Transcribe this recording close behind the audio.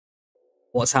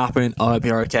What's happening? I hope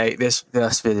you're okay. This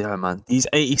video, man. These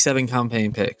 87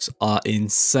 campaign picks are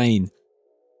insane.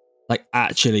 Like,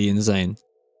 actually insane.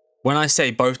 When I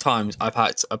say both times I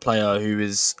packed a player who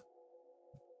is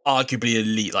arguably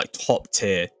elite, like top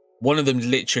tier. One of them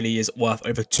literally is worth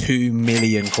over 2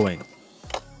 million coins.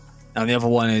 And the other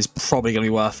one is probably going to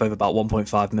be worth over about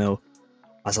 1.5 mil.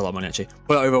 That's a lot of money, actually.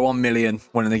 But over 1 million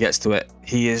when it gets to it.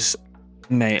 He is...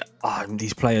 Mate,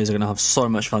 these players are going to have so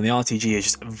much fun. The RTG has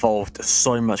just evolved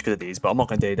so much because of these, but I'm not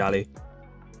going to dilly-dally.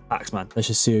 Axe, man. Let's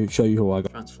just show you who I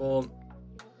got. Transform.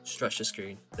 Stretch the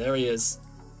screen. There he is.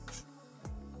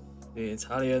 The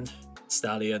Italian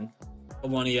Stallion.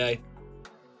 Come on, EA.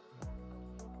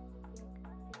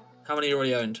 How many you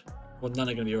already owned? Well, none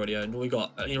are going to be already owned. What we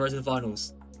got? Any road to the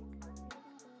finals?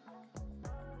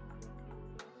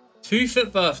 2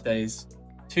 FUT birthdays.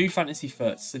 2 fantasy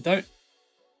FUTs. So don't...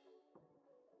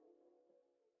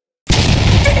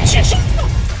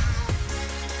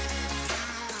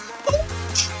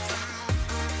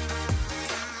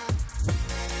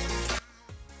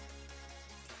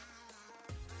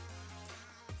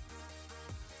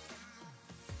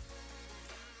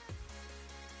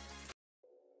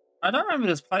 I don't remember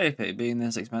this player pick being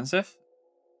this expensive.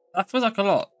 That feels like a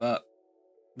lot, but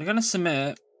we're going to submit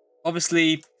it.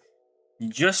 Obviously, you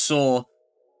just saw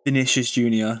Vinicius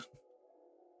Jr.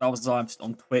 That was live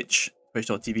on Twitch,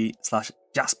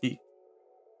 twitch.tv/Jaspy.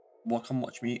 Come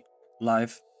watch me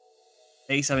live.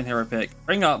 87 hero pick.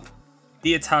 Bring up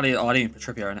the Italian. Oh, I didn't even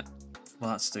put Trippier in it.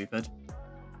 Well, that's stupid.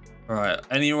 Alright,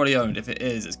 any already owned? If it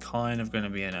is, it's kind of going to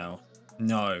be an L.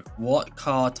 No. What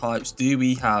card types do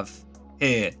we have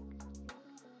here?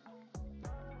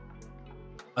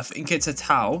 I think it's a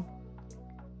Tau.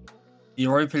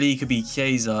 Europa League could be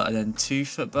Chiesa and then 2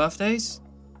 FUT birthdays.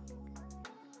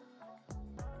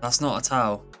 That's not a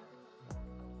Tau.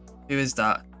 Who is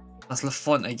that? That's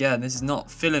Lafont again. This is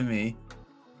not filling me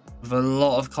with a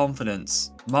lot of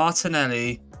confidence.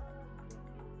 Martinelli.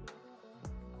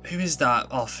 Who is that?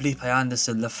 Oh, Felipe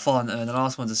Anderson, Lafont, and the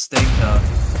last one's a stinker.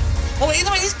 Oh, wait,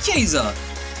 no, it's Chiesa.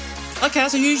 Okay,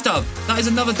 that's a huge dub. That is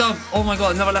another dub. Oh my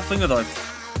god, another left winger though.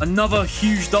 Another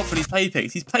huge dub for these play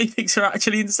picks. These play picks are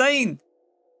actually insane.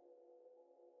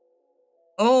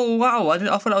 Oh wow, I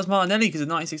thought that was Martinelli because of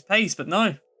 96 pace, but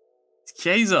no. It's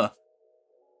Chiesa.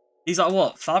 He's like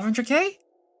what, 500k?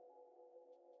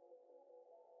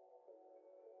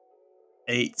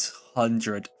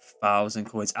 800,000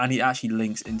 coins. And he actually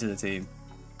links into the team.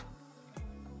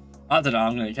 I don't know,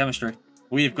 I'm going to get chemistry.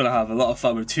 We've got to have a lot of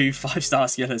fun with 2 5-star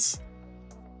skillers.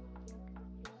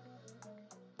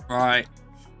 Right.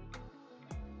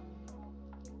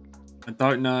 I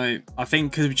don't know. I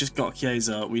think because we just got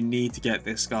Chiesa, we need to get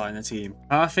this guy in the team.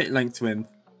 Perfect link to him.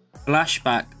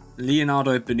 Flashback,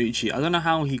 Leonardo Bonucci. I don't know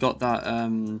how he got that.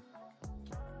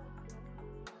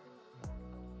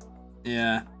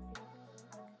 Yeah.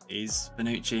 He's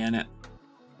Bonucci in it.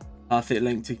 Perfect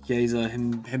link to Chiesa,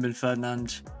 him and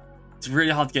Ferdinand. It's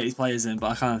really hard to get these players in, but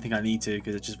I kind of think I need to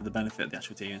because it's just for the benefit of the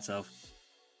actual team itself.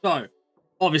 So,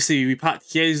 obviously, we packed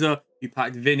Chiesa, we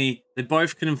packed Vinny. They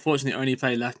both can unfortunately only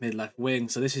play left mid, left wing.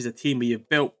 So this is a team we have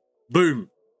built. Boom.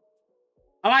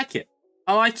 I like it.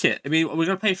 I like it. I mean, we're going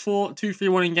to play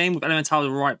 4-2-3-1 in game with Elemental as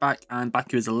a right back and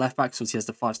Baku as a left back. So he has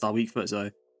the 5-star weak foot. So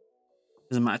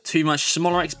doesn't matter too much.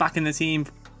 Smaller X back in the team.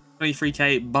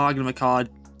 23k, bargain of a card.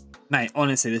 Mate,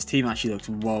 honestly, this team actually looks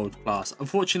world class.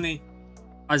 Unfortunately,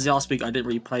 as last week, I didn't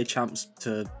really play champs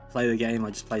to play the game. I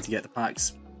just played to get the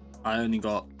packs. I only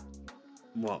got,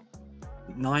 what,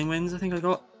 9 wins I think I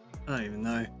got? I don't even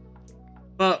know.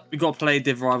 But we got to play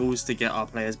Div Rivals to get our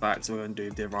players back. So we're going to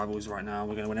do Div Rivals right now.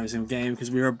 We're going to win every single game because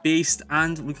we're a beast.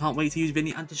 And we can't wait to use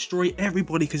Vinny and destroy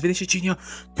everybody because Vinicius Jr.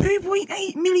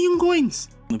 2.8 million coins.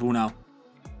 On the ball now.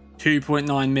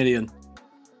 2.9 million.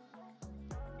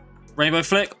 Rainbow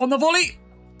flick on the volley.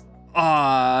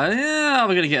 Yeah,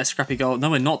 we're going to get a scrappy goal.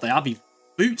 No, we're not. The Abbey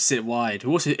boots it wide.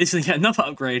 Who also is going to get another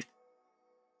upgrade.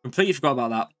 Completely forgot about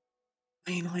that.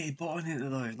 Man United botting it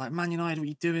though. Like, Man United, what are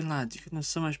you doing, lads? You couldn't have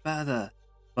so much better there.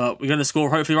 But we're going to score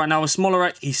hopefully right now with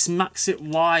Smolarek. He smacks it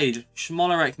wide.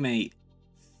 Smolarek, mate.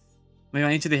 Maybe I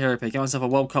need to the hero pick. Get myself a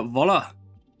World Cup voller.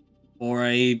 Or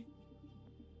a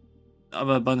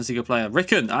other Bundesliga player.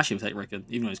 Ricken. I actually would take Ricken.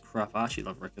 Even though he's crap, I actually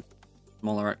love Ricken.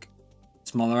 Smolarek.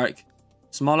 Smolarek.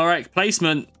 Smolarek.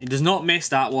 Placement. He does not miss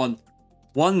that one.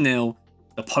 1-0.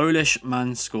 The Polish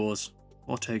man scores.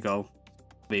 What a goal.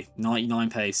 99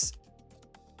 pace.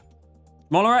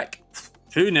 Smolarek.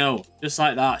 2-0. Just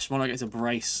like that. Smolarek gets a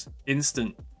brace.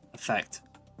 Instant effect.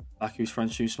 Baku's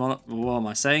French to Smolarek. What am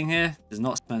I saying here? Does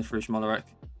not spend through Smolarek.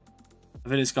 I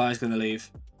think this guy's going to leave.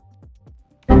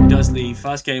 He does obviously,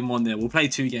 first game 1-0. We'll play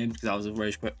 2 games because that was a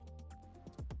rage quit.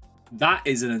 That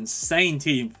is an insane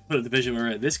team for the division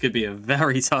we're in. This could be a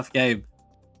very tough game.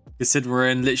 Considering we're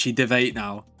in literally Div 8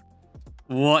 now.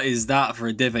 What is that for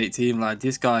a Div 8 team? Like,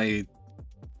 this guy,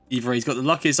 either he's got the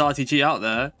luckiest RTG out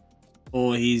there,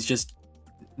 or he's just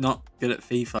not good at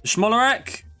FIFA.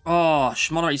 Smolarek! Oh,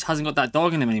 Smolarek hasn't got that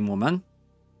dog in him anymore, man.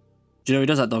 Do you know who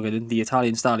does that dog in? The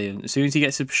Italian Stallion. As soon as he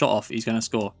gets his shot off, he's going to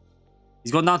score.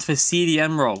 He's gone down to a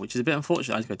CDM role, which is a bit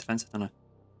unfortunate. I need to go defensive, don't I?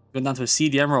 Gone down to a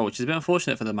CDM role, which is a bit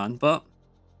unfortunate for the man, but...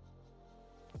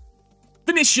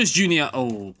 Vinicius Jr.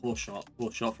 Oh, poor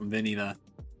shot from Vinny there.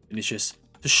 Vinicius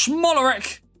to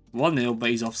Smolarek. 1-0, but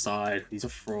he's offside. He's a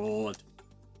fraud.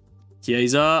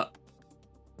 Chiesa.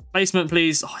 Placement,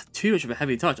 please. Oh, too much of a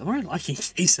heavy touch. I'm really liking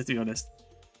Chiesa, to be honest.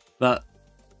 But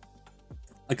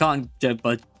I can't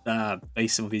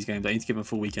base some of these games. I need to give him a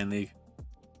full weekend league.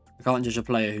 I can't judge a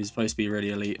player who's supposed to be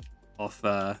really elite off...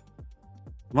 I'm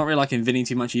not really liking Vinny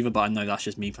too much either, but I know that's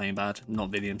just me playing bad, not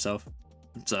Vinny himself.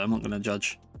 So I'm not going to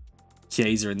judge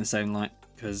Chiesa in the same light,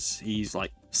 because he's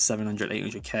like 700,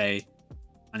 800k,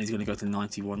 and he's going to go to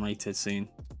 91 rated soon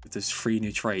with those 3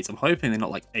 new traits. I'm hoping they're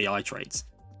not like AI traits.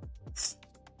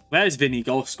 Where's Vinny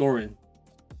goal scoring?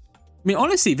 I mean,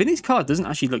 honestly, Vinny's card doesn't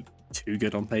actually look too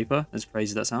good on paper, as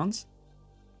crazy as that sounds.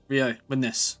 Rio, win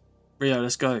this. Rio,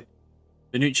 let's go.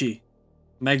 Benucci,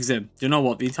 Megs him. Do you know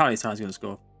what? The Italian side's going to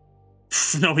score.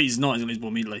 No, he's not. He's going to lose ball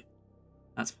immediately.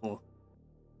 That's poor.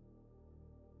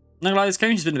 No, like, this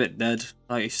game's just been a bit dead.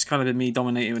 Like, it's just kind of been me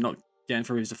dominating and not getting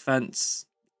through his defense.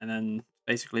 And then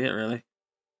basically it, really.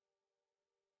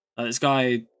 This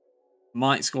guy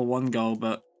might score 1 goal,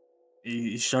 but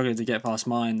he's struggling to get past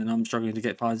mine, and I'm struggling to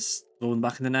get past the one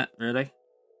back in the net, really.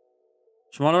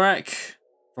 Smolarek,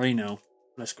 3-0.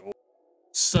 Let's go.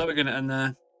 So we're going to end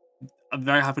there. I'm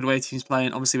very happy with the way the team's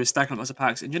playing. Obviously, we're stacking up lots of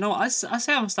packs. And you know what? I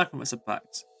say I'm stacking up lots of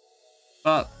packs.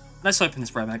 But let's open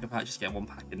this rare mega pack. Just get 1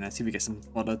 pack in there. See if we get some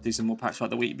fodder. Do some more packs throughout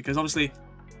the week. Because obviously,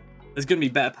 there's going to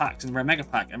be better packs in the rare mega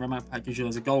pack. And rare mega pack usually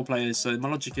has a gold players. So my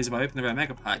logic is if I open the rare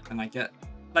mega pack, then I get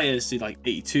players to like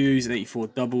 82s and 84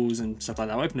 doubles and stuff like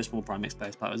that. I open a small prime mix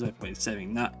players pack. There's no point in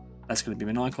saving that. That's going to be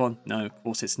an icon. No, of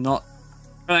course it's not.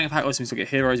 Rare mega pack also we can still get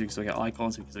heroes. We can still get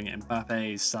icons. We can still get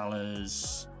Mbappes,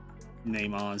 Salahs,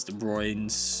 Neymar's, De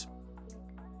Bruyne's.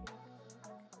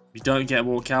 We don't get a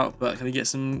walkout, but can we get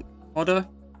some fodder?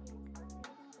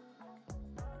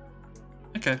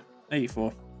 Okay,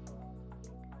 84.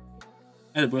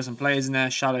 And we've got some players in there.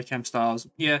 Shadow, Chem Styles.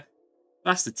 Yeah,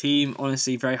 that's the team.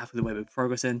 Honestly, very happy with the way we're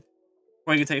progressing.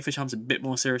 Probably going to take Fish Humps a bit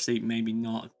more seriously. Maybe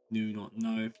not. Do not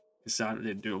know. Because I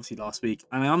didn't do it obviously last week.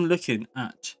 And I'm looking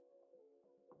at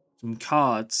some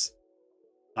cards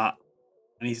that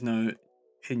I need to know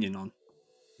opinion on.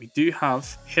 We do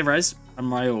have Jerez and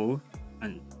Raul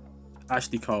and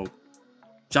Ashley Cole.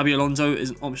 Xabi Alonso is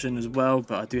an option as well,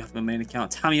 but I do have my main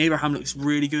account. Tammy Abraham looks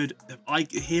really good.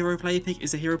 Hero player pick?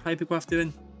 Is the hero player pick worth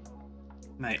doing?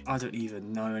 Mate, I don't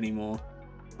even know anymore.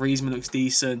 Griezmann looks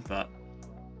decent, but...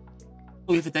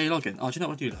 Oh, we have a day login. Oh, do you know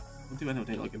what we'll do that? We'll do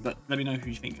another day login, but let me know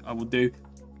who you think I will do.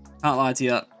 Can't lie to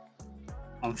you.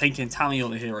 I'm thinking Tammy or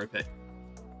the hero pick.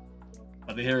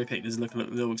 But the hero pick does look a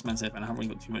little expensive, and I haven't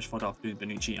really got too much fodder after doing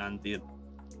Benucci and the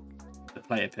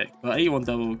player pick. But 81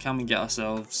 double, can we get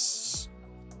ourselves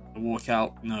a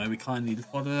walkout? No, we kind of need the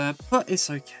fodder there, but it's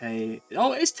okay.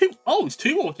 Oh, it's 2. Oh, it's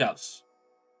 2 walkouts.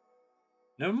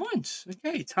 Never mind.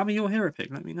 Okay, Tammy, your hero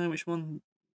pick. Let me know which one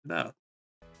there.